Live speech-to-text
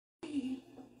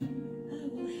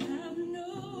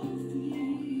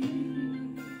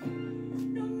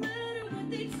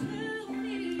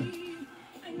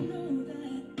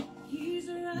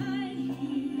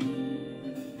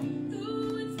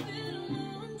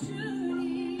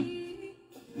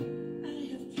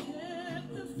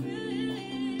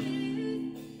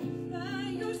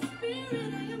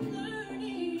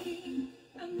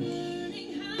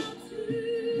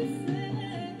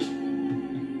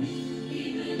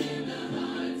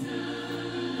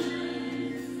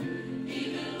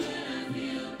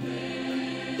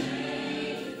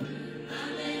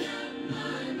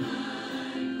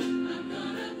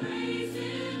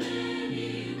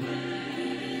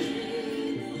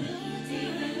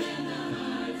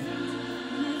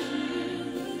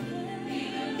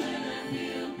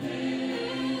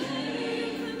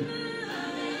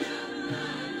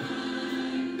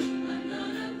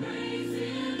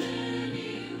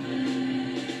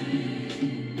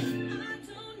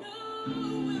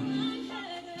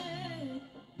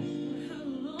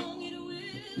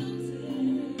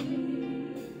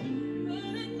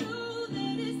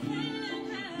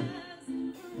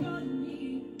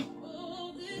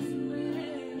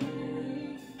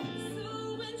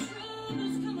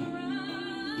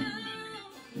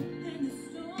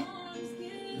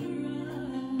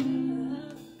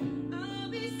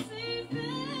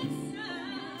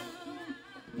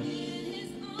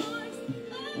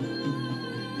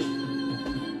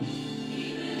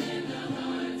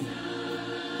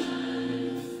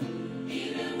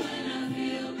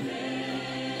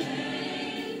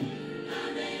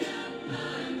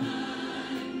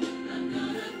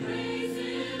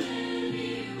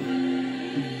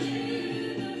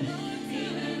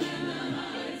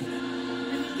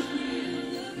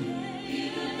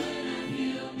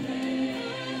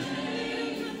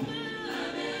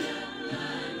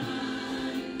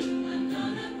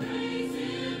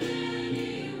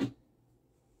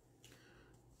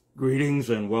Greetings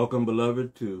and welcome,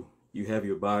 beloved, to You Have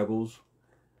Your Bibles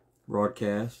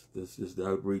broadcast. This is the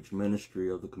outreach ministry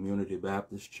of the Community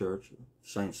Baptist Church,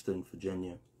 Sandston,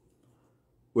 Virginia.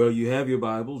 Well, you have your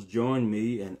Bibles. Join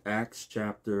me in Acts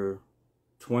chapter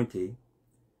 20,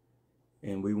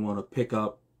 and we want to pick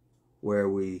up where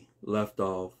we left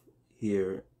off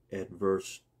here at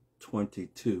verse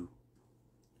 22.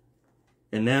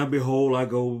 And now, behold, I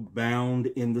go bound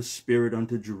in the Spirit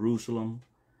unto Jerusalem,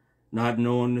 not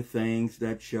knowing the things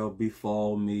that shall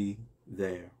befall me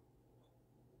there,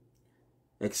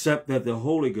 except that the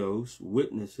Holy Ghost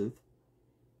witnesseth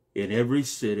in every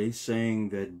city, saying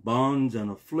that bonds and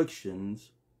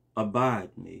afflictions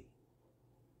abide me.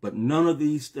 But none of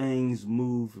these things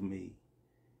move me,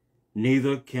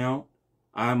 neither count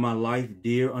I my life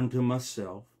dear unto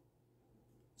myself,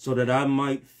 so that I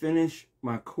might finish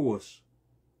my course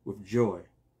with joy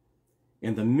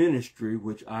in the ministry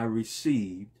which I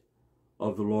received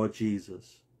of the Lord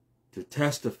Jesus, to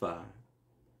testify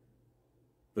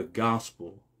the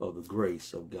gospel of the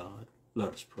grace of God.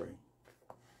 Let us pray.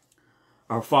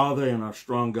 Our Father and our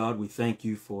strong God, we thank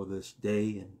you for this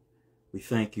day, and we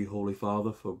thank you, Holy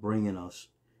Father, for bringing us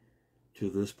to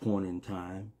this point in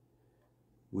time.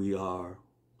 We are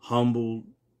humbled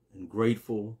and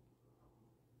grateful,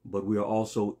 but we are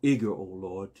also eager, O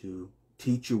Lord, to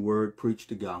teach your word, preach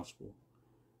the gospel.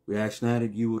 We ask now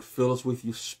that you would fill us with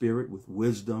your Spirit, with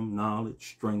wisdom,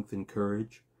 knowledge, strength, and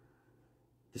courage,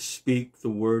 to speak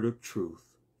the word of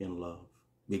truth in love.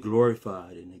 Be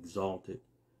glorified and exalted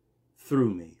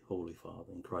through me, Holy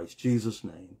Father. In Christ Jesus'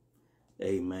 name,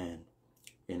 amen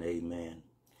and amen.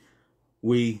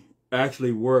 We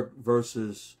actually worked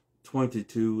verses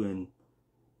 22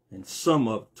 and some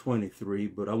of 23,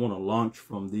 but I want to launch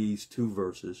from these two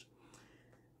verses.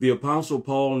 The Apostle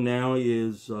Paul now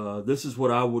is, this is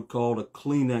what I would call a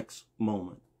Kleenex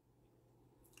moment.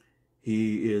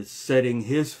 He is setting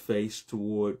his face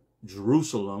toward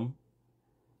Jerusalem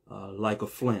like a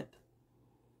flint.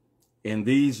 And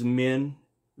these men,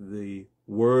 the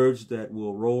words that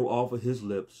will roll off of his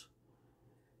lips,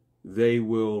 they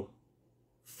will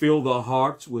fill their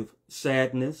hearts with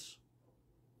sadness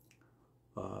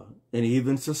and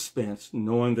even suspense,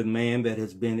 knowing the man that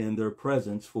has been in their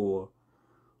presence for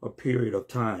a period of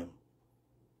time.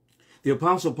 The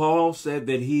Apostle Paul said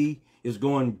that he is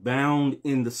going bound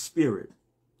in the Spirit.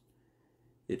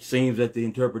 It seems that the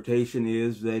interpretation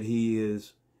is that he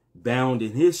is bound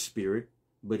in his spirit,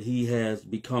 but he has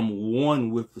become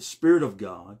one with the Spirit of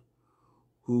God,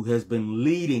 who has been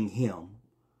leading him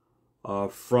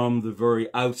from the very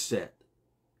outset.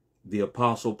 The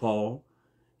Apostle Paul,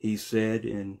 he said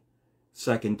in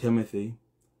 2 Timothy,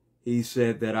 he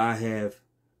said that I have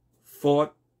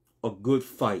fought a good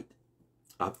fight.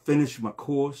 I finished my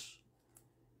course,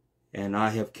 and I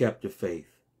have kept the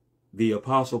faith. The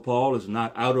Apostle Paul is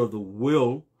not out of the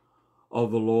will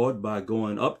of the Lord by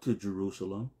going up to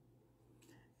Jerusalem.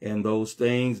 And those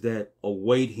things that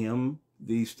await him,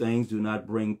 these things do not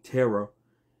bring terror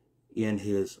in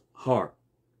his heart.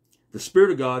 The Spirit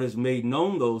of God has made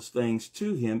known those things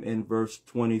to him in verse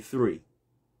 23,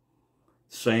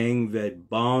 saying that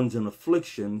bonds and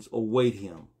afflictions await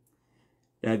him.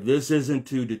 Now, this isn't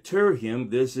to deter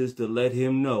him. This is to let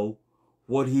him know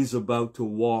what he's about to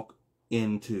walk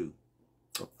into.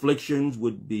 Afflictions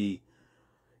would be,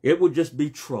 it would just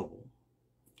be trouble.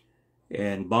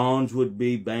 And bonds would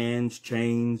be bands,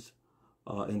 chains,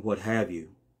 and what have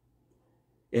you.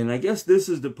 And I guess this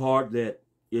is the part that,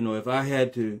 you know, if I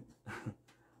had to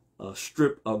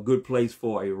strip a good place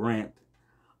for a rant,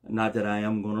 not that I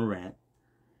am going to rant,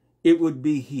 it would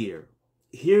be here.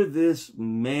 Hear this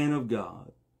man of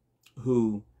God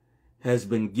who has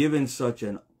been given such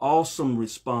an awesome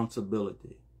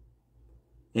responsibility.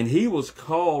 And he was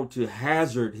called to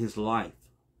hazard his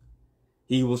life.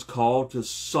 He was called to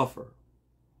suffer.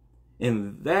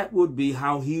 And that would be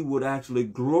how he would actually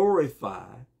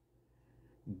glorify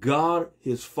God,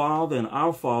 his Father, and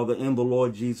our Father in the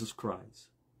Lord Jesus Christ.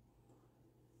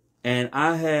 And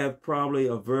I have probably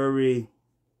a very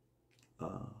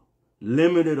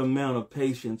limited amount of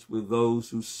patience with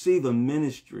those who see the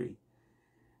ministry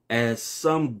as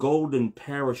some golden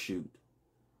parachute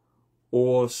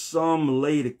or some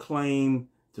laid claim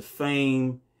to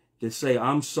fame to say,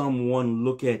 I'm someone,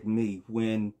 look at me,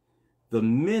 when the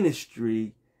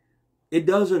ministry, it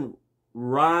doesn't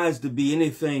rise to be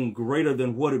anything greater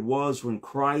than what it was when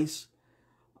Christ,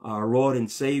 our Lord and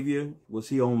Savior, was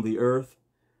here on the earth.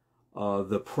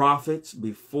 The prophets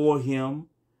before him,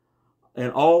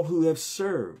 and all who have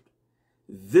served.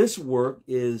 This work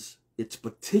is, it's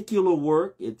particular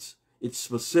work. It's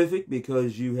specific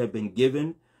because you have been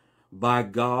given by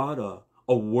God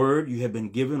a word. You have been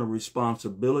given a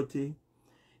responsibility.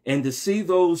 And to see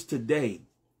those today,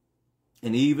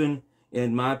 and even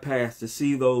in my past, to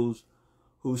see those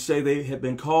who say they have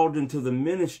been called into the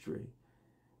ministry,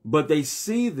 but they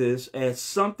see this as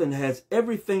something that has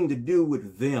everything to do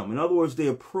with them. In other words, they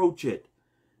approach it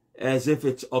as if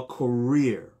it's a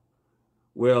career.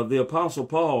 Well, the Apostle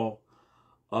Paul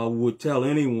would tell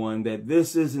anyone that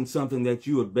this isn't something that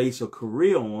you would base a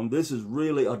career on. This is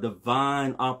really a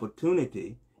divine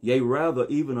opportunity, yea, rather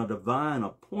even a divine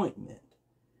appointment.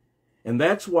 And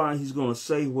that's why he's going to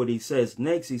say what he says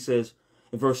next. He says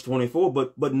in verse 24,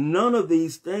 but none of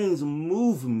these things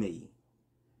move me.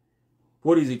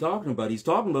 What is he talking about? He's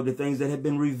talking about the things that have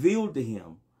been revealed to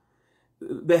him.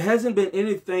 There hasn't been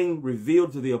anything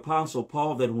revealed to the Apostle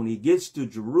Paul that when he gets to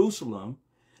Jerusalem,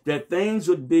 that things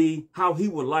would be how he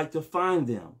would like to find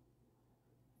them.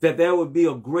 That there would be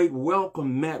a great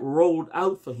welcome mat rolled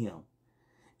out for him.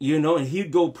 You know, and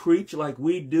he'd go preach like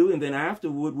we do, and then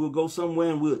afterward we'll go somewhere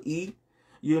and we'll eat,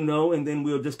 you know, and then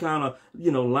we'll just kind of,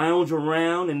 you know, lounge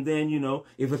around, and then, you know,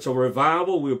 if it's a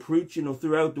revival, we'll preach, you know,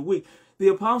 throughout the week. The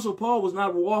Apostle Paul was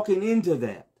not walking into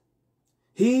that.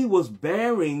 He was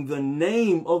bearing the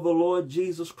name of the Lord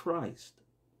Jesus Christ.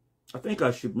 I think I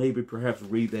should maybe perhaps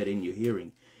read that in your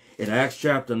hearing. In Acts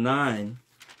chapter 9,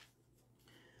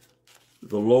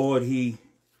 the Lord, he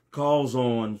calls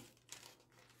on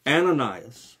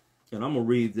Ananias, and I'm going to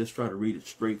read this, try to read it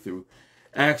straight through.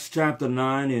 Acts chapter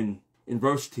 9 in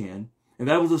verse 10. And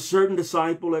there was a certain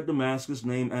disciple at Damascus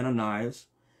named Ananias,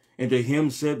 and to him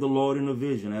said the Lord in a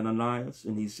vision, Ananias,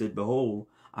 and he said, Behold,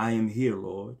 I am here,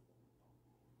 Lord.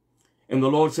 And the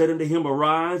Lord said unto him,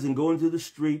 Arise and go into the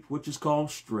street which is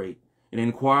called Straight, and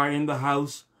inquire in the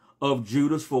house of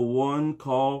Judas for one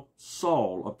called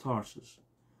Saul of Tarsus.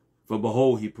 For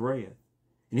behold, he prayeth.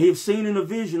 And he hath seen in a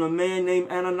vision a man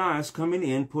named Ananias coming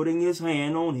in, putting his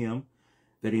hand on him,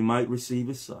 that he might receive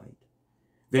his sight.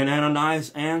 Then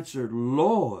Ananias answered,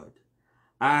 Lord,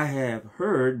 I have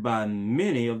heard by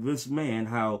many of this man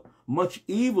how much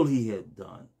evil he hath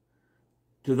done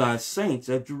to thy saints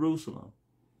at Jerusalem.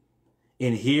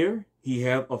 And here he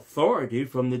hath authority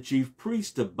from the chief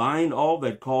priest to bind all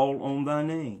that call on thy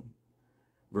name.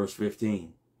 Verse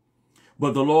 15.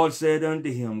 But the Lord said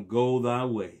unto him, Go thy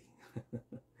way.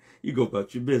 You go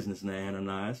about your business now,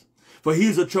 Ananias. For he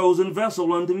is a chosen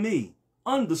vessel unto me.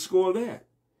 Underscore that.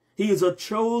 He is a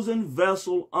chosen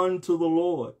vessel unto the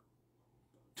Lord.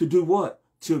 To do what?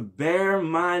 To bear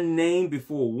my name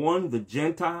before one, the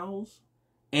Gentiles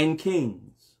and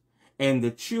kings and the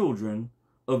children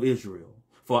of Israel.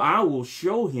 For I will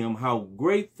show him how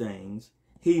great things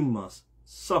he must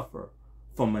suffer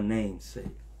for my name's sake.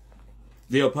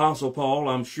 The Apostle Paul,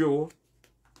 I'm sure,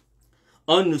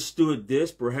 understood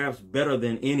this perhaps better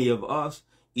than any of us,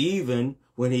 even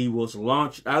when he was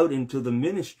launched out into the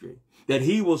ministry, that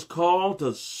he was called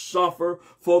to suffer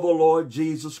for the Lord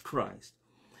Jesus Christ.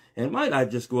 And might I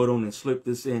just go on and slip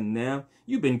this in now?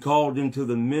 You've been called into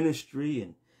the ministry,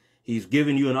 and he's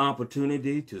given you an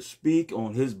opportunity to speak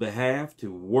on his behalf,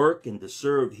 to work and to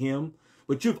serve him.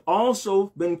 But you've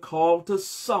also been called to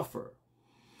suffer.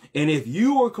 And if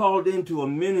you were called into a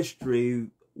ministry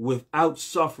without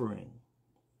suffering,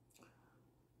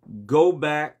 go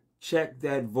back, check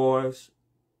that voice,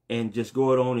 and just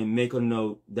go on and make a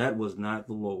note. That was not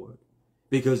the Lord.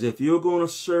 Because if you're going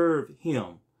to serve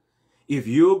him, if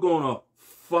you're going to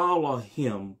follow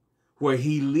him where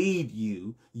he lead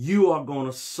you, you are going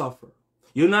to suffer.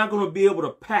 You're not going to be able to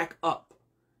pack up.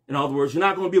 In other words, you're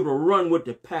not going to be able to run with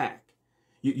the pack.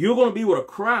 You're going to be with a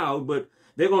crowd, but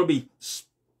they're going to be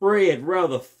spread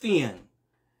rather thin.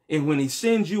 And when he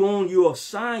sends you on your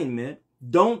assignment,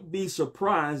 don't be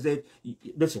surprised that,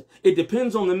 listen, it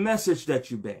depends on the message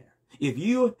that you bear. If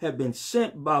you have been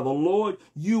sent by the Lord,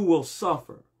 you will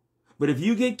suffer. But if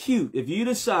you get cute, if you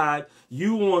decide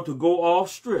you want to go off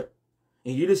strip,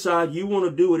 and you decide you want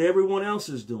to do what everyone else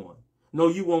is doing, no,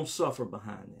 you won't suffer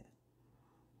behind that.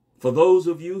 For those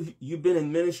of you, you've been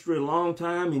in ministry a long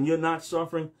time and you're not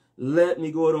suffering, let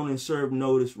me go on and serve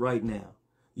notice right now.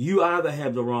 You either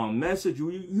have the wrong message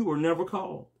or you were never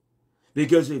called.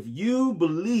 Because if you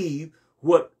believe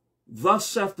what thus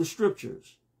saith the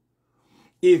scriptures,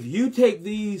 if you take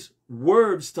these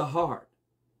words to heart,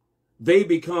 they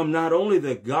become not only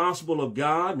the gospel of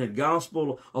God and the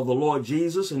gospel of the Lord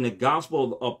Jesus and the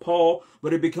gospel of Paul,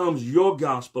 but it becomes your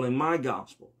gospel and my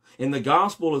gospel. And the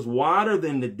gospel is wider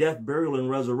than the death, burial, and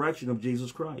resurrection of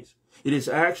Jesus Christ. It is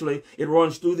actually, it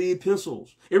runs through the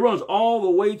epistles. It runs all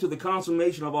the way to the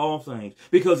consummation of all things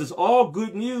because it's all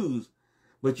good news,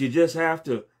 but you just have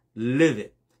to live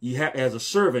it. as a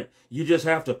servant, you just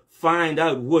have to find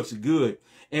out what's good.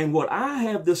 And what I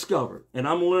have discovered, and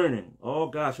I'm learning, oh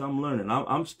gosh, I'm learning.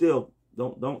 I'm still,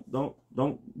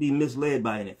 don't be misled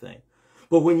by anything.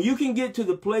 But when you can get to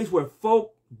the place where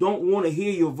folk don't want to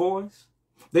hear your voice,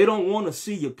 they don't want to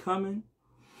see you coming.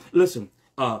 Listen,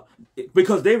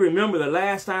 because they remember the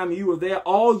last time you were there,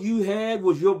 all you had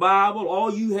was your Bible.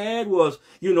 All you had was,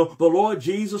 the Lord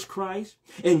Jesus Christ.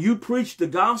 And you preached the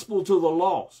gospel to the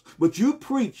lost. But you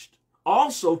preached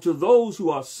also to those who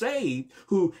are saved,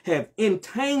 who have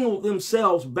entangled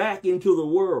themselves back into the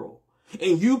world.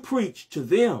 And you preached to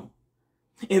them.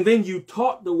 And then you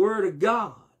taught the word of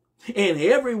God. And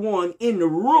everyone in the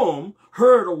room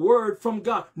heard a word from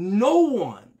God. No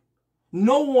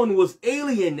one was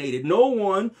alienated. No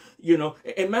one,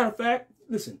 and matter of fact,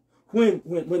 listen,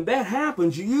 when that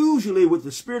happens, usually with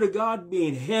the Spirit of God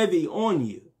being heavy on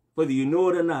you, whether you know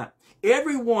it or not,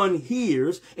 everyone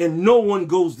hears and no one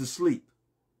goes to sleep.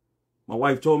 My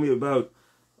wife told me about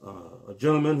a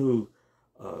gentleman who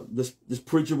this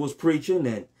preacher was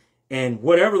preaching, and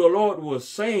whatever the Lord was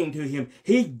saying to him,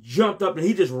 he jumped up and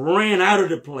he just ran out of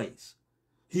the place.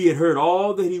 He had heard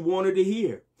all that he wanted to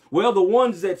hear. Well, the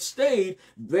ones that stayed,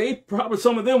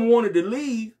 some of them wanted to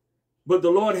leave, but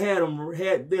the Lord had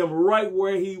them right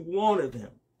where he wanted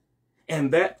them.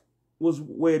 And that was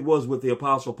where it was with the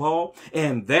Apostle Paul.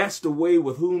 And that's the way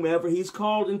with whomever he's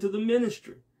called into the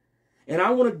ministry. And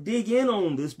I want to dig in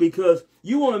on this because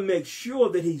you want to make sure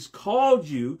that he's called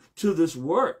you to this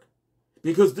work.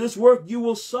 Because this work you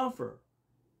will suffer.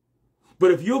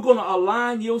 But if you're going to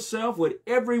align yourself with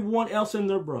everyone else and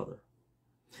their brother,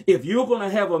 if you're going to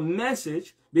have a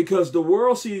message, because the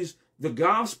world sees the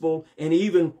gospel and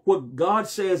even what God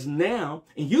says now,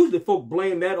 and usually folk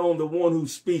blame that on the one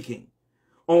who's speaking,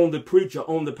 on the preacher,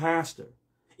 on the pastor,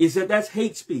 is that's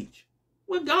hate speech.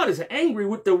 Well, God is angry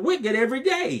with the wicked every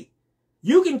day.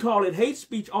 You can call it hate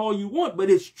speech all you want, but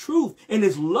it's truth and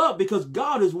it's love because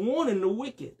God is warning the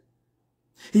wicked.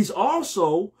 He's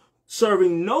also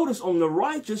serving notice on the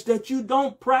righteous that you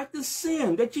don't practice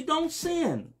sin, that you don't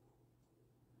sin.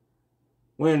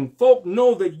 When folk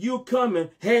know that you come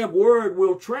and have word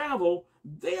will travel,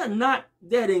 they are not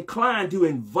that inclined to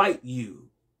invite you.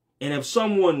 And if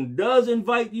someone does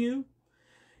invite you,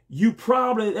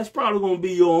 that's probably going to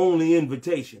be your only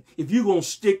invitation. If you're going to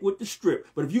stick with the script.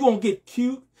 But if you're going to get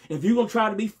cute, if you're going to try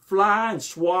to be fly and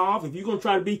suave, if you're going to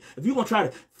try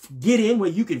to get in where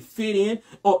you can fit in,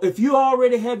 or if you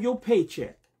already have your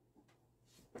paycheck,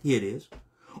 here it is.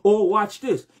 Or watch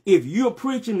this. If you're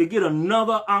preaching to get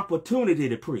another opportunity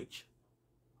to preach,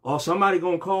 or somebody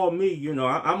going to call me,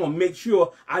 I'm going to make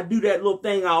sure I do that little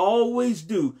thing I always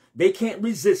do. They can't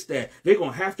resist that. They're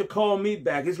going to have to call me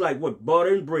back. It's like what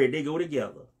butter and bread, they go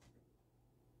together.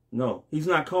 No, he's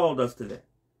not called us to that.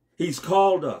 He's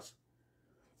called us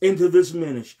into this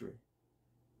ministry.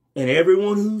 And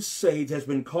everyone who's saved has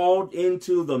been called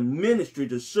into the ministry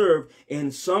to serve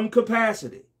in some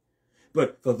capacity.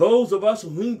 But for those of us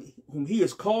whom he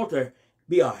has called to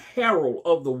be a herald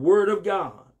of the word of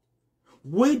God,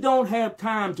 we don't have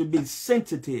time to be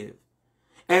sensitive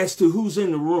as to who's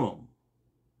in the room.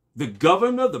 The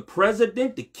governor, the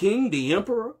president, the king, the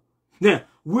emperor. Now,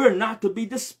 we're not to be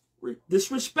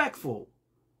disrespectful.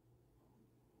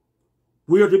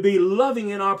 We are to be loving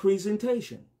in our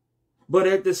presentation. But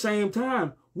at the same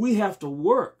time, we have to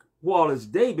work while it's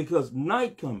day because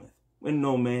night cometh when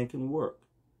no man can work.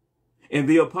 And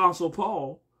the Apostle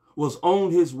Paul was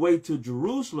on his way to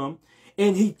Jerusalem,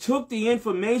 and he took the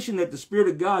information that the Spirit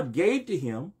of God gave to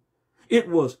him. It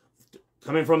was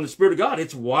coming from the Spirit of God.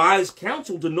 It's wise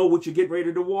counsel to know what you're getting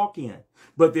ready to walk in.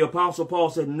 But the Apostle Paul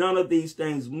said, none of these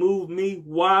things move me.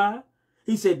 Why?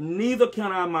 He said, neither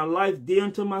count I my life dear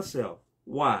unto myself.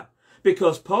 Why?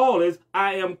 Because Paul is,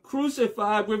 I am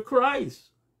crucified with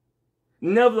Christ.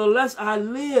 Nevertheless, I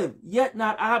live, yet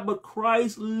not I, but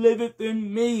Christ liveth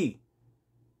in me.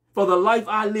 For the life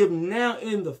I live now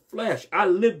in the flesh, I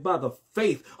live by the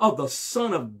faith of the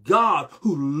Son of God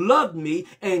who loved me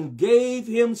and gave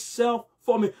himself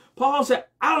for me. Paul said,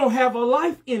 I don't have a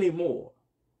life anymore.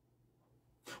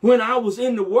 When I was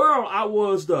in the world, I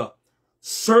was the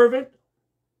servant,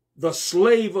 the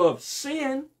slave of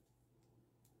sin.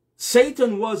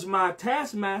 Satan was my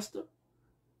taskmaster.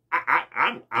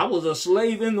 I was a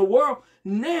slave in the world.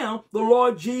 Now, the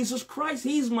Lord Jesus Christ,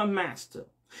 he's my master.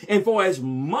 And for as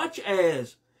much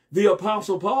as the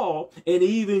Apostle Paul, and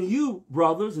even you,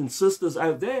 brothers and sisters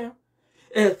out there,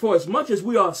 and for as much as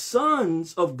we are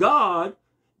sons of God,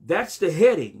 that's the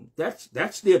heading.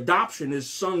 That's the adoption as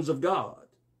sons of God.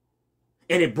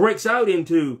 And it breaks out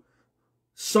into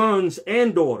sons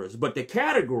and daughters. But the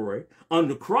category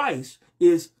under Christ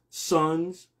is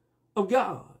sons of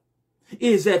God.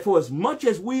 Is that for as much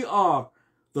as we are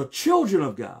the children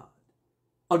of God,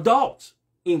 adults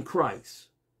in Christ,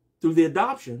 through the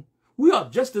adoption, we are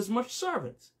just as much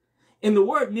servants. And the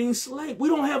word means slave. We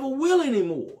don't have a will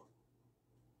anymore.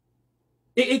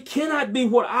 It cannot be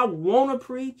what I want to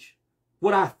preach,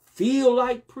 what I feel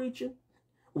like preaching,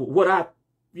 what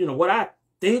I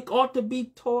think ought to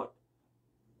be taught.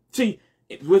 See,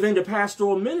 within the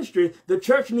pastoral ministry, the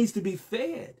church needs to be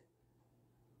fed.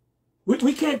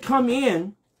 We can't come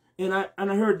in, and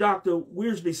I heard Dr.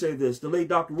 Wiersbe say this, the late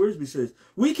Dr. Wiersbe says,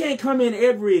 we can't come in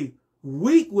every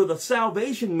week with a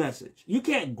salvation message. You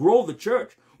can't grow the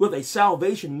church with a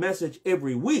salvation message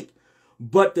every week,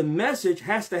 but the message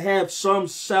has to have some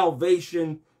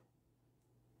salvation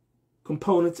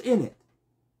components in it,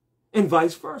 and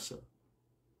vice versa.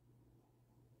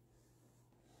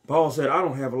 Paul said, I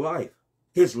don't have a life.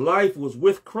 His life was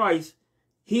with Christ,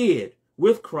 hid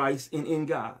with Christ and in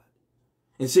God.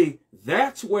 And see,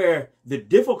 that's where the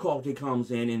difficulty comes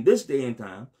in this day and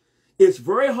time. It's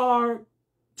very hard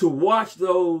to watch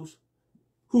those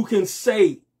who can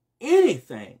say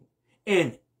anything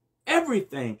and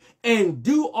everything and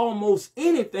do almost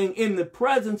anything in the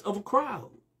presence of a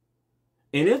crowd.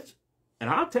 And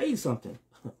I'll tell you something,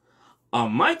 a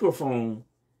microphone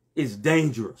is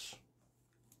dangerous.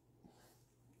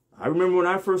 I remember when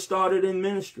I first started in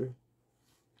ministry,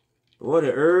 boy,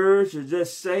 the urge to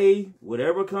just say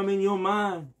whatever come in your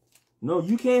mind. No,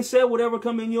 you can't say whatever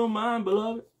come in your mind,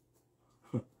 beloved.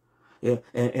 Yeah,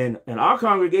 and our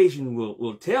congregation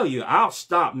will tell you, I'll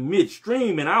stop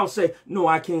midstream and I'll say, no,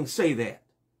 I can't say that.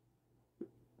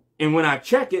 And when I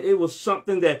check it, it was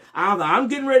something that either I'm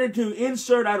getting ready to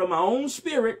insert out of my own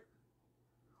spirit,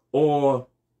 or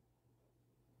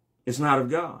it's not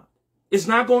of God. It's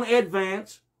not going to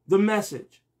advance the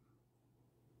message.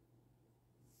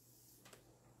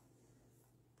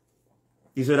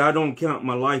 He said, I don't count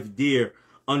my life dear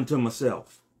unto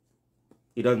myself.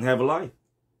 He doesn't have a life.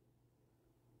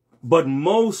 But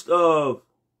most of,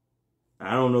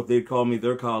 I don't know if they'd call me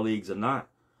their colleagues or not,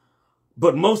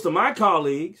 but most of my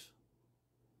colleagues,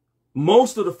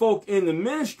 most of the folk in the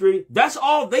ministry, that's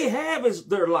all they have is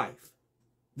their life.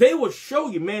 They will show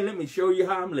you, man, let me show you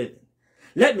how I'm living.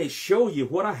 Let me show you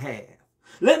what I have.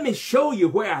 Let me show you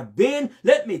where I've been.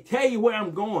 Let me tell you where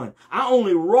I'm going. I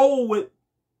only roll with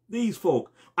these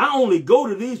folk. I only go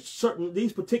to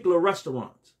these particular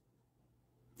restaurants.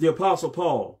 The Apostle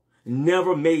Paul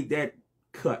never made that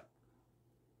cut.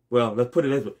 Well, let's put it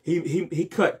this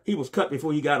way. He was cut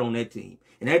before he got on that team.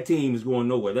 And that team is going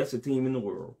nowhere. That's the team in the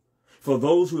world. For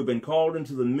those who have been called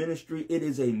into the ministry, it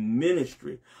is a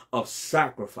ministry of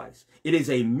sacrifice. It is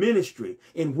a ministry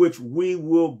in which we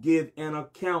will give an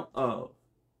account of.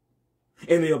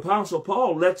 And the Apostle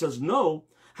Paul lets us know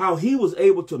how he was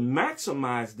able to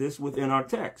maximize this within our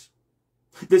text.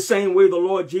 The same way the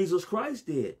Lord Jesus Christ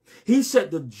did. He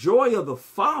set the joy of the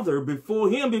Father before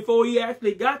him before he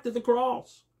actually got to the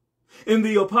cross. And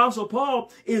the Apostle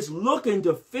Paul is looking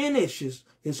to finish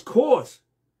his course,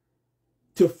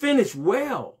 to finish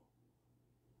well,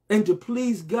 and to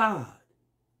please God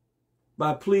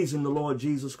by pleasing the Lord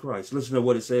Jesus Christ. Listen to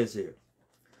what it says here.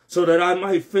 So that I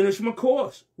might finish my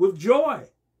course with joy.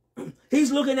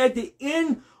 He's looking at the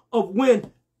end of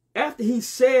when, after he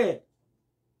said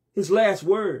his last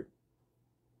word,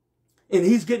 and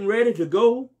he's getting ready to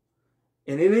go,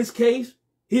 and in his case,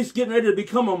 he's getting ready to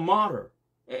become a martyr.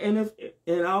 And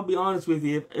I'll be honest with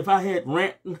you, if I had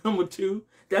rant number 2,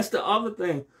 that's the other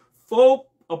thing. Folk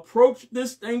approach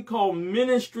this thing called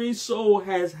ministry so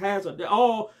haphazard.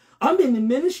 I'm in the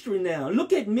ministry now.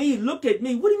 Look at me. Look at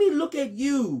me. What do you mean, look at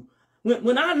you?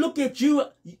 When I look at you,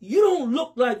 you don't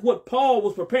look like what Paul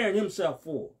was preparing himself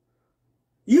for.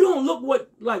 You don't look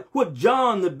like what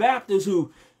John the Baptist,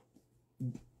 who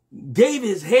gave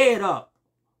his head up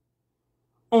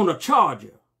on a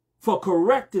charger for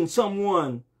correcting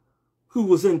someone who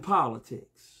was in politics.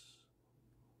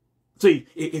 See,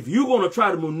 if you're going to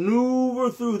try to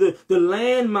maneuver through the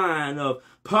landmine of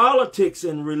politics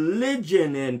and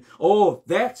religion and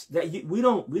we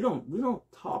don't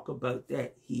talk about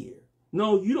that here.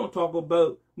 No, you don't talk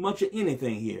about much of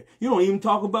anything here. You don't even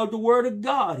talk about the word of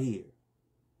God here.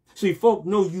 See, folk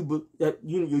know you're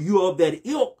of that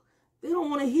ilk. They don't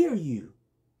want to hear you.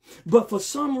 But for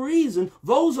some reason,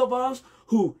 those of us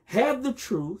who have the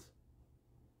truth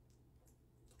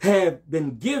have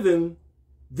been given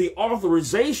the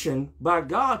authorization by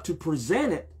God to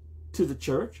present it to the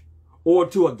church or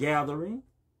to a gathering,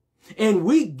 and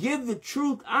we give the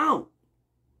truth out.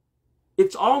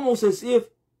 It's almost as if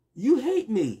you hate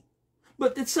me.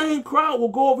 But the same crowd will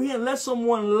go over here and let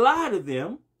someone lie to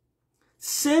them,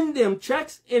 send them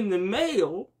checks in the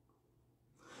mail,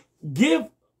 give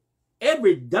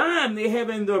every dime they have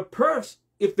in their purse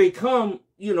if they come,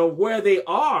 you know, where they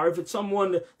are. If it's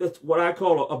someone that's what I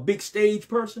call a big stage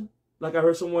person, like I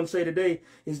heard someone say today,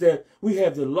 is that we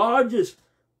have the largest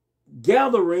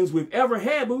gatherings we've ever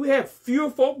had, but we have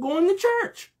fewer folk going to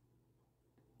church.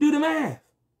 Do the math.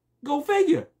 Go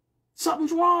figure.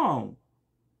 Something's wrong.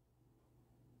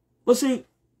 But see,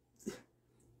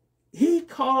 he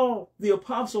called the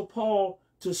Apostle Paul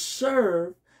to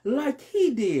serve like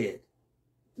he did.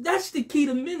 That's the key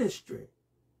to ministry.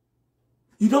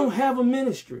 You don't have a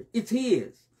ministry. It's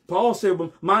his. Paul said,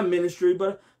 well, my ministry,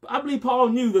 but I believe Paul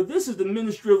knew that this is the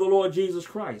ministry of the Lord Jesus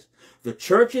Christ. The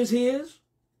church is his.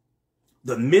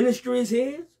 The ministry is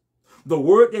his. The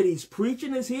word that he's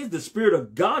preaching is his. The Spirit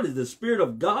of God is the Spirit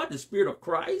of God, the Spirit of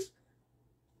Christ,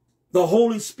 the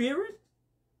Holy Spirit.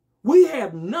 We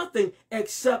have nothing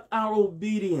except our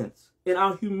obedience and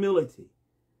our humility.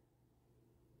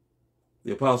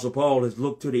 The Apostle Paul has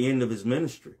looked to the end of his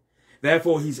ministry.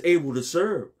 Therefore, he's able to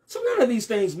serve. So none of these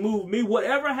things move me.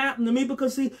 Whatever happened to me,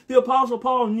 because see, the Apostle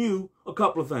Paul knew a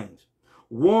couple of things.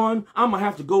 One, I'm going to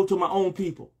have to go to my own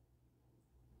people.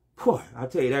 Boy, I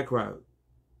tell you, that crowd,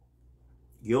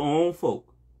 your own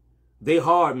folk, they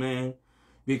hard, man,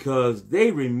 because they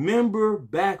remember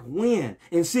back when.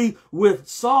 And see, with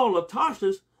Saul of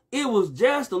Tarsus, it was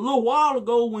just a little while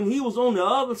ago when he was on the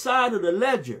other side of the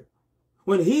ledger,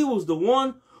 when he was the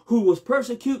one who was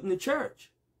persecuting the church.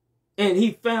 And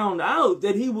he found out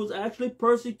that he was actually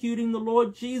persecuting the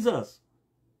Lord Jesus.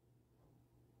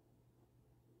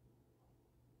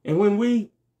 And when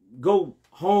we go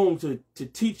home to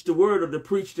teach the word or to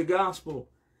preach the gospel,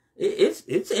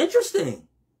 it's interesting,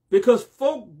 because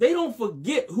folk, they don't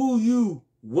forget who you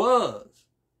was.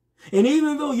 And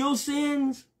even though your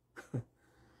sins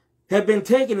have been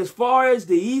taken as far as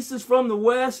the east is from the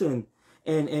west, and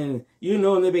you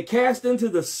know, and they've been cast into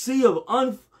the sea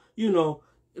of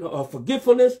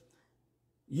forgetfulness,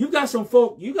 you got some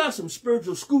folk, you got some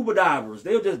spiritual scuba divers.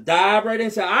 They'll just dive right in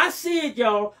and say, I see it,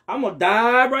 y'all. I'm going to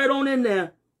dive right on in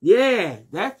there. Yeah,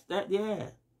 yeah.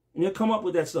 And they'll come up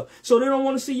with that stuff. So they don't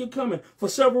want to see you coming for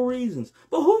several reasons.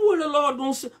 But who will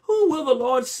the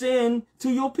Lord send to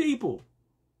your people?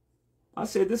 I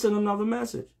said this in another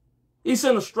message. He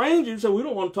sent a stranger, so we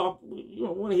don't want to talk, you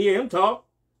don't want to hear him talk.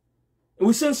 And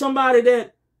we send somebody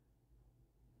that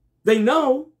they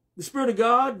know, the Spirit of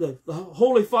God, the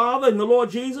Holy Father, and the Lord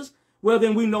Jesus. Well,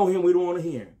 then we know him. We don't want to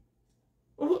hear him.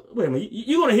 Well, wait a minute.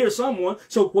 You're going to hear someone.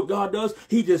 So what God does,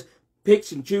 he just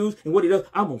picks and chooses. And what he does,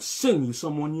 I'm going to send you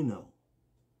someone you know.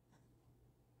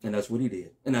 And that's what he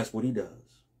did. And that's what he does.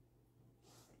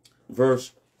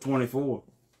 Verse 24.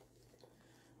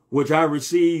 Which I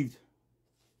received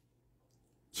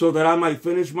so that I might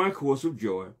finish my course of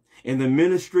joy in the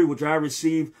ministry which I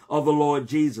received of the Lord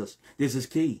Jesus. This is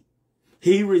key.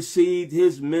 He received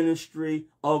his ministry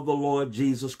of the Lord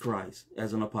Jesus Christ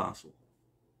as an apostle.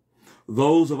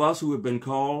 Those of us who have been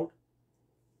called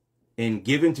and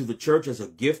given to the church as a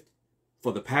gift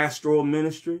for the pastoral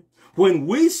ministry, when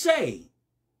we say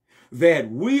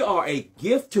that we are a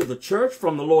gift to the church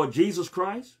from the Lord Jesus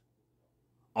Christ,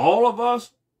 all of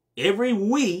us, every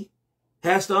we,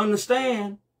 has to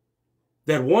understand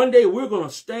that one day we're going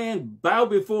to bow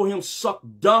before him, suck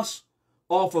dust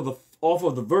off of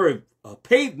the very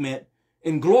pavement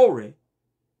in glory.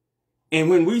 And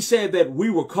when we said that we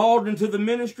were called into the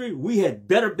ministry, we had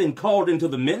better been called into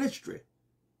the ministry.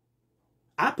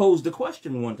 I posed the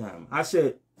question one time. I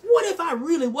said, what if I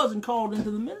really wasn't called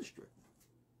into the ministry?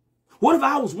 What if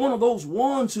I was one of those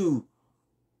ones who,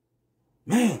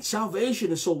 man,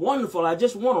 salvation is so wonderful, I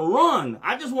just want to run.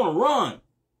 I just want to run.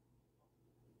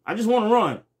 I just want to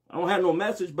run. I don't have no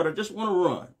message, but I just want to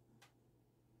run.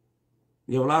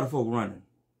 You have a lot of folk running.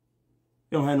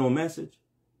 They don't have no message.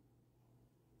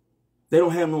 They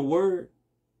don't have no word.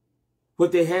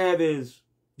 What they have is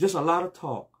just a lot of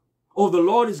talk. Oh, the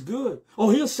Lord is good.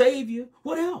 Oh, he'll save you.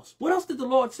 What else? What else did the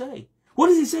Lord say? What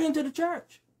is he saying to the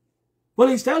church? Well,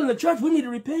 he's telling the church we need to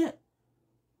repent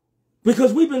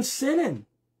because we've been sinning.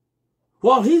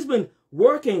 While he's been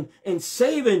working and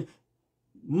saving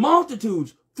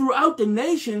multitudes throughout the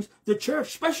nations, the church,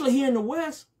 especially here in the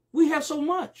West, we have so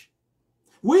much.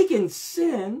 We can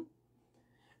sin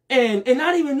and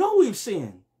not even know we've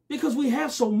sinned because we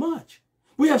have so much.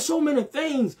 We have so many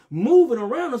things moving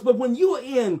around us. But when you are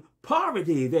in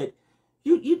poverty that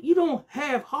you don't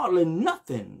have hardly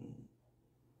nothing,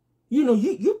 you know,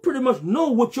 you pretty much know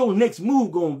what your next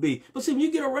move going to be. But see, when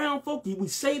you get around folk, we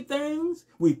say things,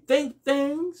 we think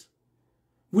things,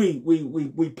 we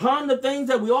ponder things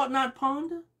that we ought not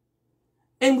ponder.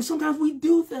 And sometimes we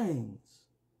do things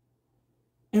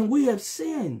And we have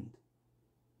sinned.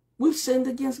 We've sinned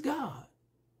against God.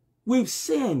 We've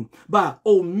sinned by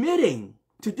omitting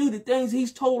to do the things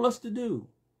he's told us to do,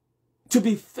 to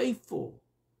be faithful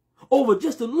over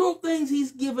just the little things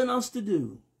he's given us to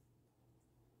do,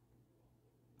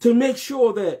 to make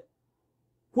sure that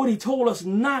what he told us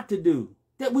not to do,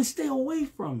 that we stay away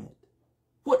from it.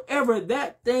 Whatever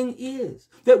that thing is,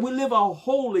 that we live a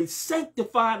holy,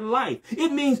 sanctified life.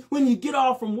 It means when you get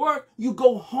off from work, you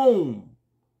go home.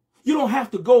 You don't have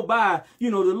to go by,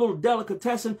 the little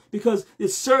delicatessen because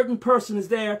this certain person is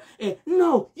there. And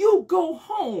no, you go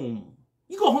home.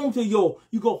 You go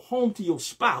home to your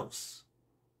spouse.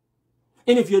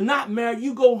 And if you're not married,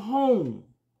 you go home.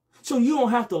 So you don't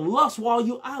have to lust while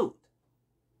you're out.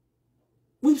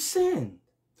 We've sinned.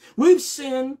 We've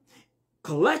sinned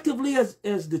collectively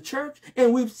as the church,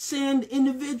 and we've sinned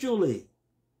individually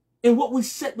in what we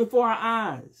set before our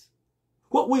eyes,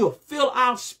 what we will fill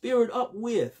our spirit up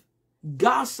with.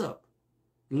 Gossip,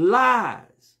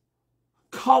 lies,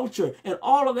 culture, and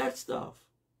all of that stuff.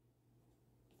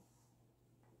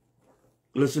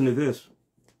 Listen to this.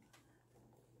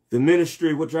 The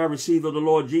ministry which I received of the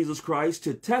Lord Jesus Christ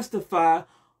to testify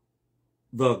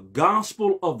the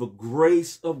gospel of the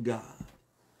grace of God.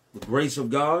 The grace of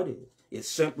God is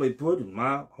simply put, in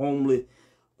my homely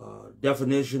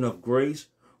definition of grace,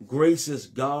 grace is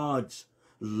God's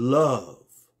love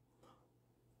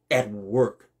at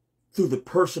work through the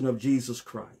person of Jesus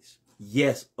Christ.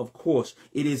 Yes, of course,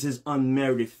 it is his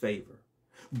unmerited favor.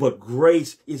 But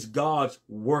grace is God's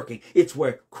working. It's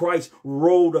where Christ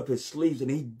rolled up his sleeves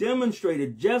and he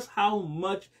demonstrated just how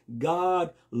much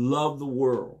God loved the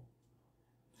world.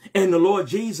 And the Lord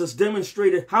Jesus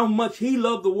demonstrated how much he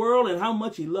loved the world and how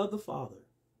much he loved the Father.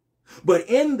 But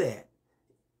in that,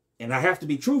 and I have to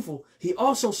be truthful, he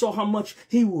also saw how much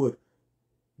he would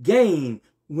gain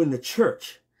when the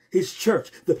church, his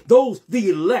church, the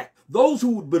elect, those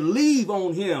who would believe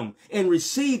on him and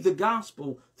receive the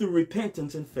gospel through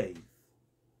repentance and faith.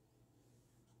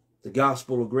 The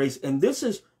gospel of grace. And this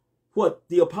is what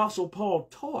the Apostle Paul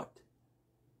taught.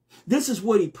 This is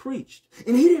what he preached.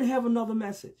 And he didn't have another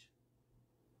message.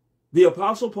 The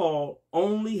Apostle Paul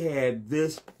only had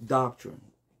this doctrine.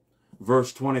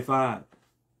 Verse 25.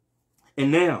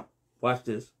 And now, watch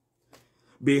this.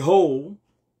 Behold,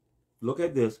 look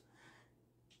at this.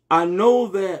 I know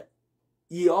that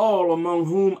ye all among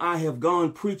whom I have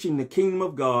gone preaching the kingdom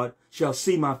of God shall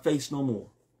see my face no more.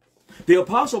 The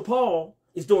Apostle Paul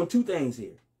is doing two things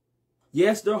here.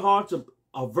 Yes, their hearts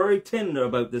are very tender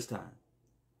about this time.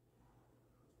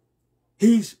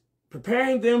 He's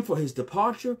preparing them for his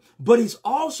departure, but he's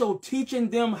also teaching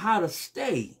them how to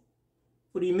stay.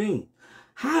 What do you mean?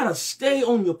 How to stay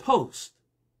on your post.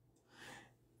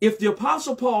 If the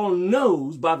Apostle Paul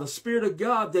knows by the Spirit of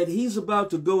God that he's about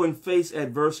to go and face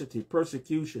adversity,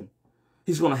 persecution,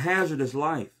 he's going to hazard his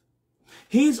life.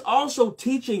 He's also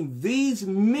teaching these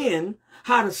men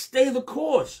how to stay the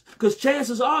course, because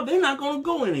chances are they're not going to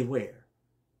go anywhere.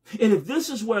 And if this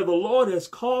is where the Lord has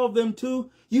called them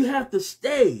to, you have to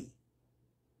stay.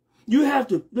 You have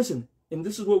to, listen, and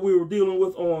this is what we were dealing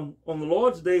with on the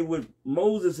Lord's Day with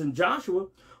Moses and Joshua.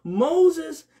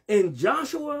 Moses and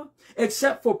Joshua,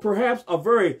 except for perhaps a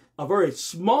very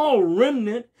small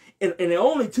remnant, and the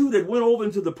only two that went over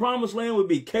into the promised land would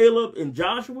be Caleb and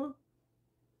Joshua.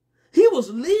 He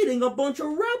was leading a bunch of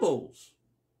rebels.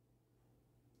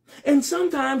 And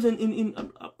sometimes,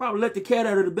 and I'll probably let the cat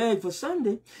out of the bag for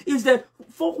Sunday, is that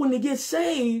folk, when they get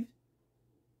saved,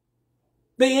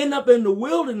 they end up in the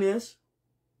wilderness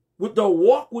with their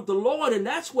walk with the Lord, and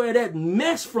that's where that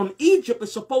mess from Egypt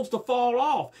is supposed to fall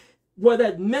off. Where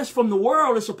that mess from the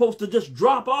world is supposed to just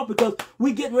drop off, because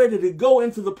we're getting ready to go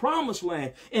into the promised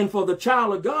land. And for the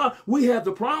child of God, we have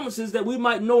the promises that we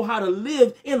might know how to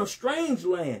live in a strange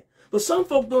land. But some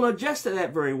folk don't adjust to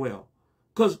that very well,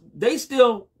 because they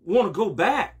still want to go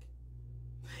back.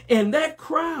 And that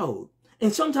crowd,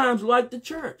 and sometimes like the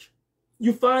church,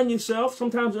 you find yourself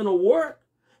sometimes in a work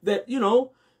that,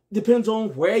 depends on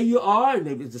where you are and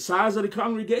the size of the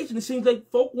congregation. It seems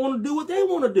like folk want to do what they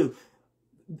want to do.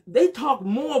 They talk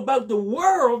more about the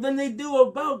world than they do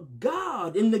about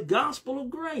God in the gospel of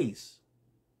grace.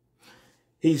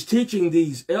 He's teaching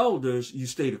these elders, you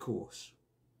stay the course.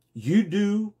 You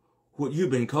do what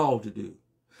you've been called to do.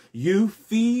 You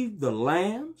feed the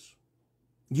lambs.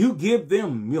 You give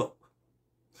them milk.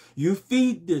 You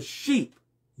feed the sheep.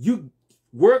 You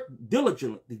work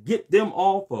diligently to get them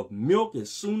off of milk as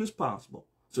soon as possible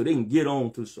so they can get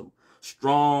on to some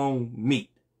strong meat.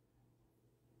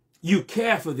 You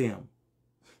care for them.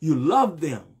 You love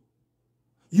them.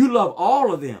 You love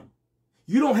all of them.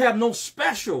 You don't have no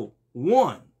special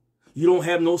one. You don't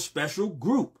have no special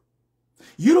group.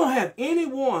 You don't have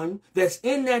anyone that's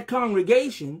in that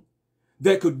congregation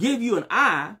that could give you an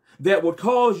eye that would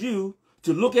cause you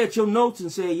to look at your notes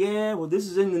and say, yeah, well, this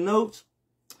is in the notes,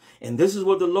 and this is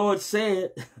what the Lord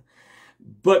said,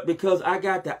 but because I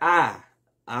got the eye,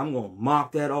 I'm going to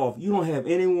mark that off. You don't have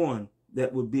anyone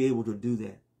that would be able to do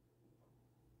that.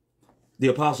 The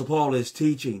Apostle Paul is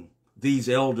teaching these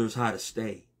elders how to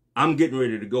stay. I'm getting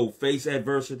ready to go face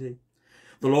adversity.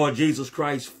 The Lord Jesus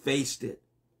Christ faced it.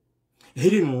 He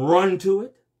didn't run to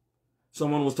it.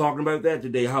 Someone was talking about that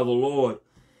today, how the Lord,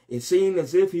 it seemed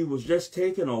as if he was just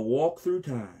taking a walk through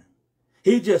time.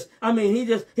 We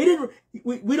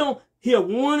don't hear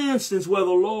one instance where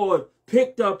the Lord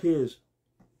picked up his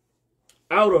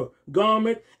outer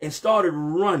garment and started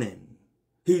running.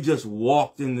 He just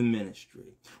walked in the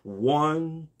ministry,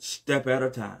 one step at a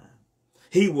time.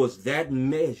 He was that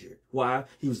measured. Why?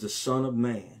 He was the Son of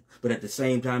Man, but at the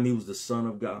same time, he was the Son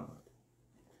of God.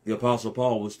 The Apostle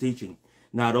Paul was teaching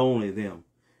not only them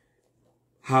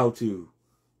how to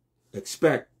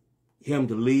expect him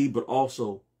to lead, but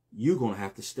also you're going to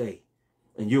have to stay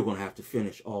and you're going to have to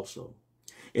finish also.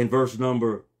 In verse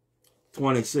number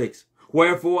 26,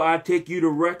 wherefore I take you to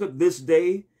record this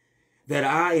day that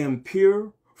I am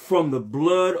pure from the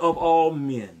blood of all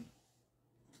men.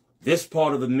 This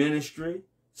part of the ministry,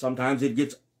 sometimes it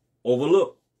gets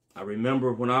overlooked. I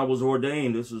remember when I was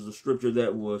ordained, this is a scripture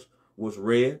that was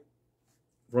read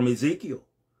from Ezekiel,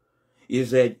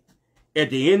 is that at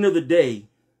the end of the day,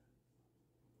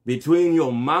 between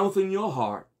your mouth and your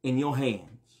heart and your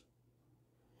hands,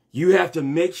 you have to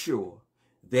make sure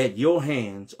that your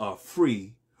hands are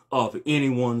free of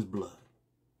anyone's blood.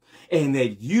 And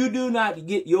that you do not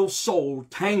get your soul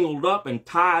tangled up and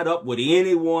tied up with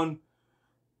anyone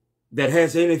that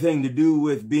has anything to do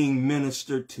with being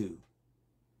ministered to.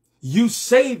 You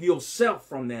save yourself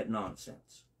from that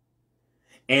nonsense.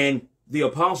 And the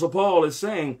Apostle Paul is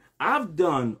saying, I've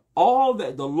done all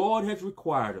that the Lord has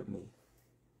required of me.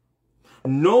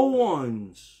 No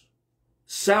one's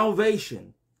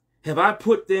salvation have I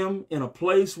put them in a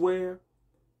place where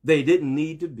they didn't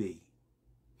need to be.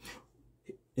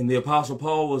 And the Apostle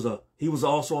Paul was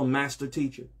also a master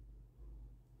teacher.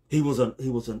 He was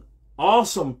an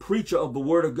awesome preacher of the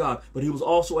Word of God, but he was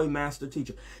also a master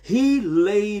teacher. He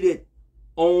laid it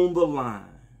on the line.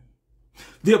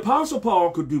 The Apostle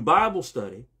Paul could do Bible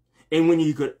study, and when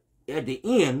you could, at the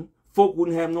end, folk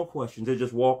wouldn't have no questions. They'd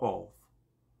just walk off,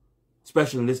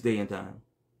 especially in this day and time.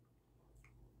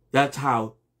 That's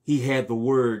how he had the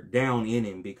Word down in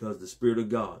him, because the Spirit of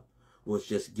God was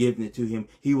just giving it to him.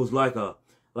 He was like a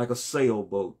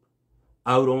sailboat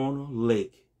out on a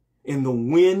lake, in the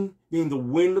wind, being the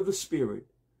wind of the Spirit,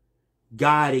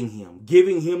 guiding him,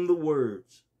 giving him the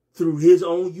words through his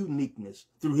own uniqueness,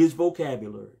 through his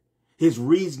vocabulary, his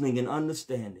reasoning and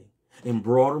understanding, and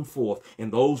brought them forth.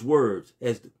 And those words,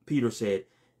 as Peter said,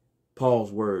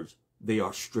 Paul's words, they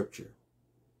are scripture.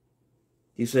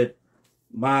 He said,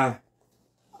 I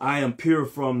am pure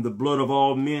from the blood of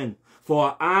all men,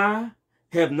 for I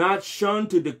have not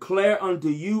shunned to declare unto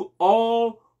you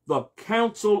all the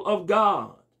counsel of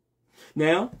God.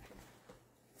 Now,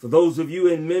 for those of you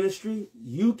in ministry,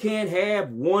 you can't have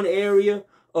one area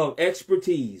of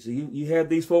expertise. You have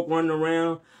these folk running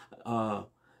around,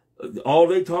 all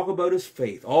they talk about is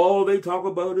faith. All they talk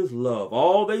about is love.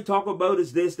 All they talk about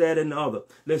is this, that, and the other.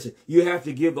 Listen, you have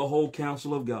to give the whole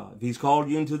counsel of God. He's called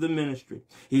you into the ministry.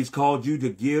 He's called you to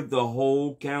give the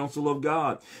whole counsel of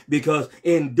God. Because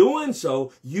in doing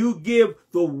so, you give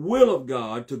the will of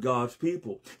God to God's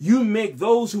people. You make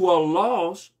those who are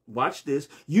lost, watch this,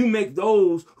 you make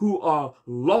those who are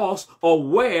lost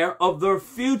aware of their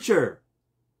future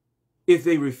if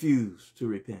they refuse to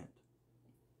repent.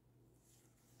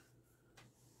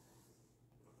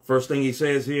 First thing he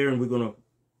says here, and we're going to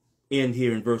end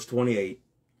here in verse 28.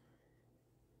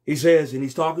 He says, and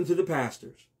he's talking to the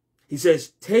pastors. He says,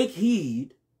 take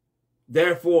heed,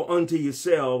 therefore, unto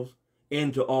yourselves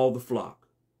and to all the flock.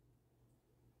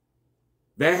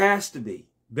 There has to be,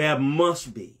 there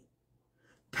must be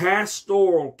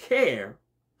pastoral care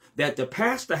that the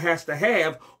pastor has to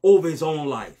have over his own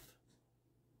life.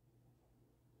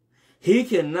 He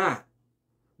cannot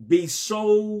be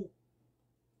so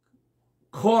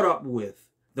caught up with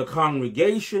the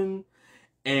congregation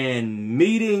and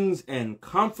meetings and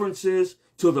conferences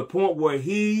to the point where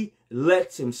he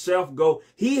lets himself go.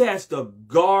 He has to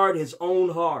guard his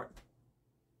own heart,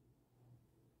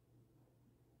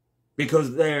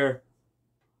 because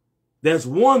there's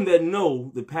one that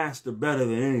knows the pastor better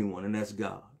than anyone, and that's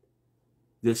God.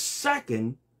 The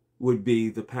second would be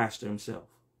the pastor himself.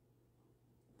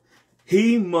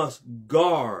 He must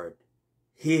guard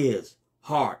his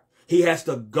heart. He has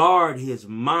to guard his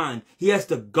mind. He has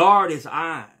to guard his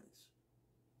eyes.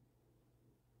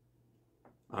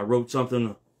 I wrote something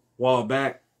a while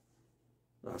back.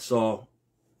 I saw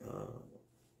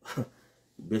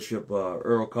Bishop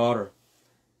Earl Carter,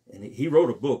 and he wrote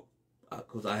a book,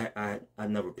 because I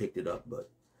never picked it up, but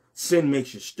sin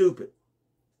makes you stupid.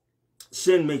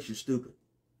 Sin makes you stupid.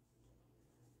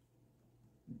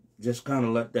 Just kind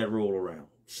of let that roll around.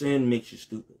 Sin makes you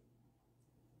stupid.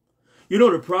 You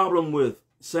know the problem with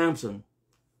Samson?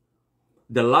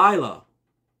 Delilah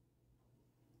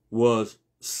was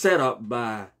set up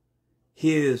by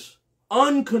his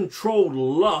uncontrolled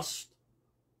lust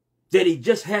that he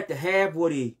just had to have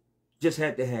what he just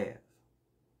had to have.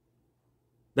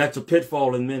 That's a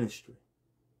pitfall in ministry.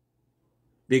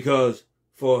 Because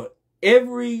for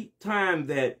every time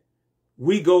that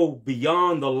we go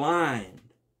beyond the line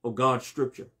of God's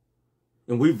scripture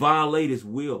and we violate his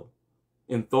will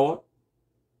in thought,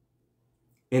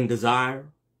 in desire,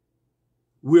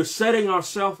 we're setting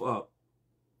ourselves up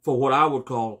for what I would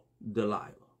call Delilah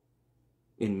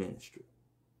in ministry.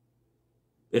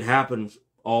 It happens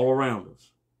all around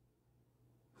us.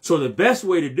 So the best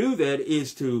way to do that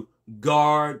is to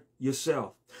guard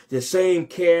yourself. The same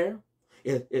care,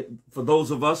 for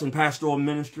those of us in pastoral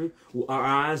ministry, our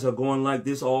eyes are going like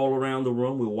this all around the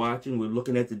room. We're watching, we're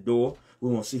looking at the door. We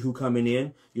want to see who coming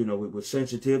in. You know, we're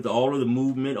sensitive to all of the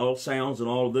movement, all sounds and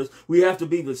all of this. We have to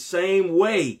be the same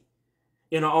way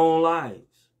in our own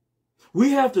lives.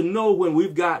 We have to know when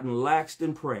we've gotten laxed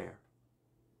in prayer.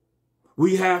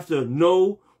 We have to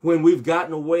know when we've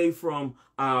gotten away from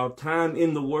our time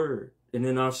in the Word and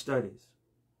in our studies.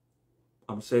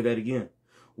 I'm going to say that again.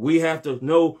 We have to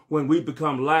know when we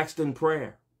become laxed in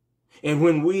prayer. And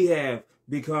when we have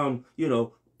become,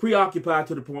 preoccupied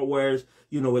to the point where,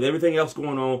 with everything else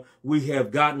going on, we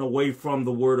have gotten away from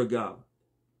the Word of God.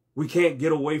 We can't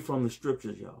get away from the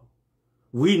scriptures, y'all.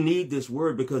 We need this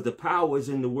Word because the power is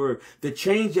in the Word. The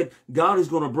change that God is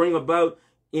going to bring about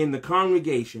in the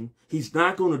congregation, he's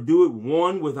not going to do it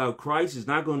one without Christ. He's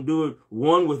not going to do it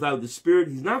one without the Spirit.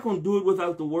 He's not going to do it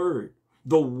without the Word.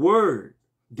 The Word.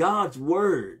 God's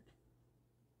Word.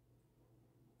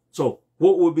 So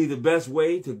what would be the best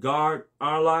way to guard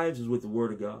our lives is with the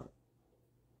Word of God.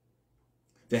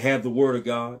 To have the Word of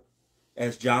God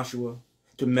as Joshua,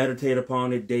 to meditate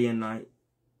upon it day and night.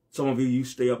 Some of you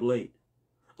stay up late.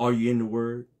 Are you in the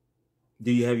Word?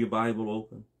 Do you have your Bible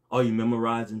open? Are you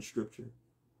memorizing Scripture?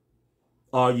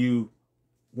 Are you,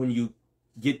 when you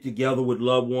get together with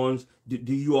loved ones,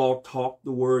 do you all talk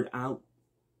the Word out?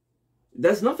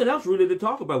 There's nothing else really to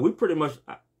talk about. We pretty much,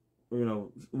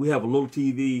 we have a little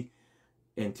TV,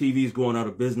 and TV's going out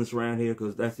of business around here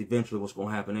because that's eventually what's going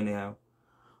to happen anyhow.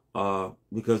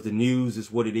 Because the news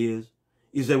is what it is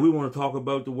that we want to talk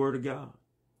about the Word of God.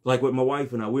 Like with my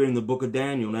wife and I, we're in the book of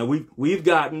Daniel. Now, we've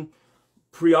gotten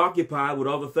preoccupied with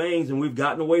other things, and we've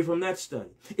gotten away from that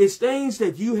study. It's things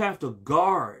that you have to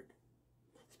guard.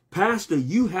 Pastor,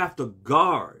 you have to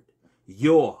guard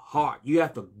your heart. You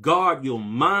have to guard your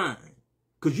mind.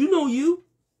 Because you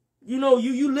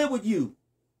live with you.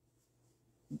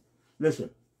 Listen,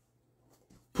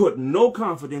 put no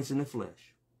confidence in the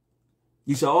flesh.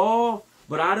 You say, oh,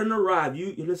 but I didn't arrive.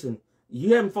 You listen,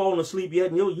 you haven't fallen asleep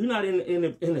yet. You're not in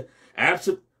the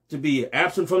absent, to be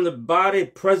absent from the body,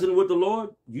 present with the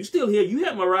Lord. You still here. You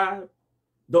haven't arrived.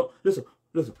 Don't listen.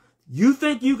 You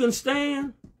think you can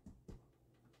stand?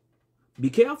 Be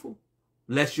careful,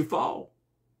 lest you fall.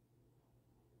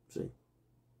 See,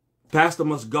 pastor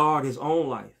must guard his own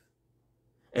life.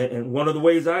 And one of the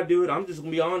ways I do it, I'm just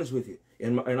going to be honest with you.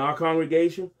 In our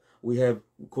congregation, we have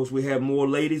more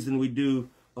ladies than we do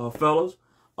fellows.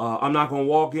 I'm not going to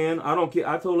walk in. I don't care.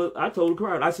 I told the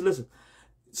crowd, I said, listen,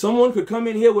 someone could come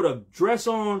in here with a dress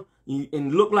on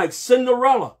and look like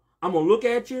Cinderella. I'm going to look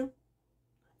at you,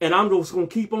 and I'm just going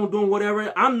to keep on doing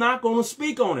whatever. I'm not going to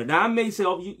speak on it. Now, I may say,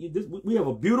 we have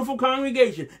a beautiful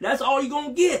congregation. That's all you're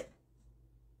going to get.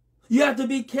 You have to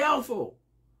be careful.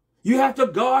 You have to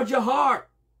guard your heart.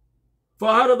 For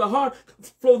out of the heart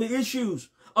flow the issues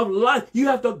of life. You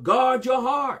have to guard your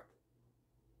heart.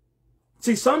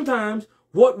 See, sometimes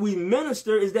what we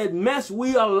minister is that mess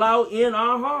we allow in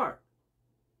our heart.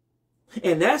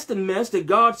 And that's the mess that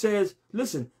God says,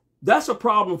 listen, that's a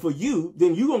problem for you.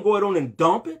 Then you're going to go ahead on and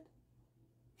dump it.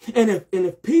 And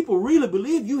if people really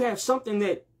believe you have something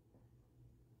that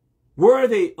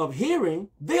worthy of hearing,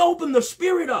 they open the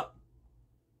spirit up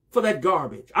for that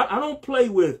garbage. I don't play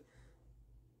with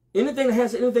anything that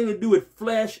has anything to do with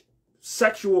flesh,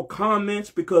 sexual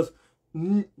comments, because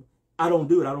I don't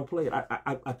do it. I don't play it.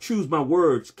 I choose my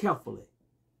words carefully.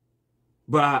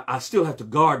 But I still have to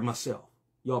guard myself.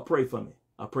 Y'all pray for me.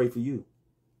 I pray for you.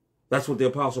 That's what the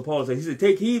Apostle Paul said. He said,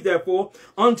 take heed, therefore,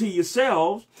 unto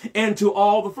yourselves and to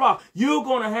all the flock. You're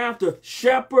going to have to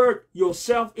shepherd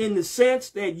yourself in the sense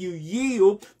that you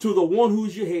yield to the one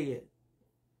who's your head.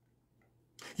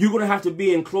 You're going to have to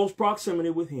be in close proximity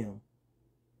with him.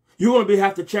 You're going to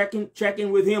have to check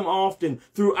in with him often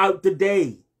throughout the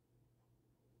day.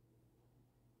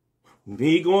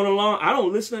 Me going along, I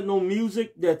don't listen to no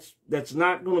music that's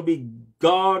not going to be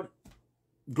God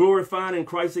glorifying and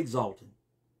Christ exalting.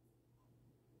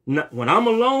 When I'm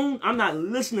alone, I'm not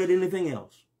listening to anything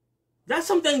else. That's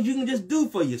some things you can just do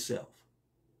for yourself.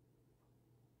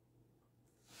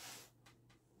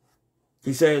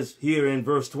 He says here in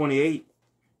verse 28,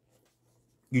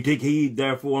 you take heed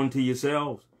therefore unto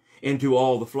yourselves and to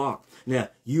all the flock. Now,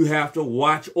 you have to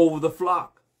watch over the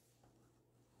flock.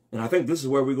 And I think this is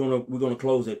where we're gonna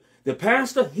close it. The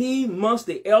pastor,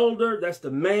 the elder, that's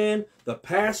the man, the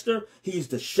pastor, he's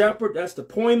the shepherd, that's the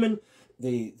poyman,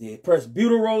 the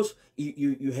presbyteros,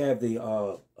 you have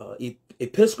the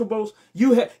episcopos.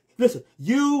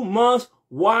 You must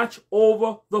watch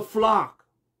over the flock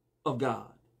of God.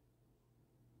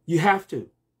 You have to.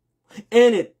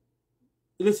 And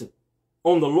listen,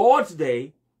 on the Lord's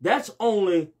Day, that's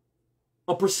only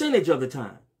a percentage of the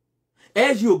time.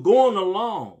 As you're going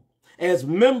along, as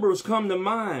members come to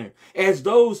mind, as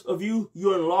those of you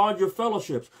enlarge your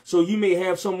fellowships. So you may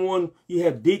have you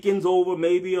have deacons over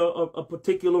maybe a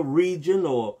particular region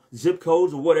or zip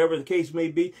codes or whatever the case may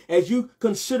be. As you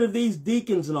consider these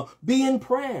deacons and all, be in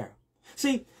prayer.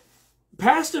 See,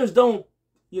 pastors don't,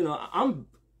 I'm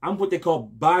what they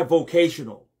call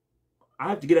bivocational. I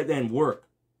have to get out there and work,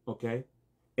 okay?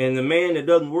 And the man that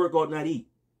doesn't work ought not eat.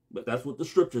 But that's what the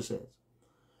scripture says.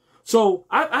 So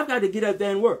I've got to get out there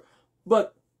and work.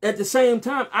 But at the same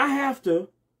time, I have to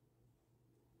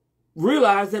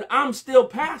realize that I'm still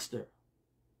pastor.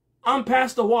 I'm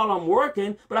pastor while I'm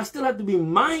working, but I still have to be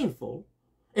mindful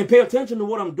and pay attention to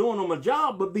what I'm doing on my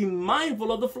job, but be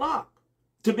mindful of the flock,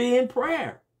 to be in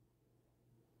prayer.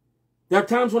 There are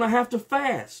times when I have to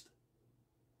fast.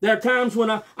 There are times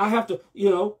when I have to,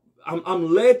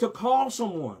 I'm led to call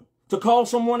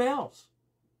someone else.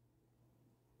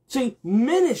 See,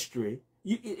 ministry,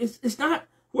 it's not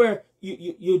where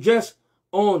you're just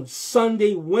on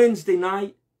Sunday, Wednesday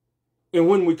night, and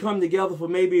when we come together for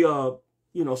maybe a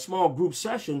small group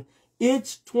session,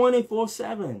 it's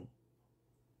 24/7.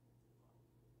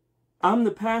 I'm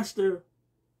the pastor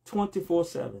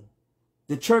 24/7.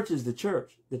 The church is the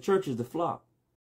church. The church is the flock.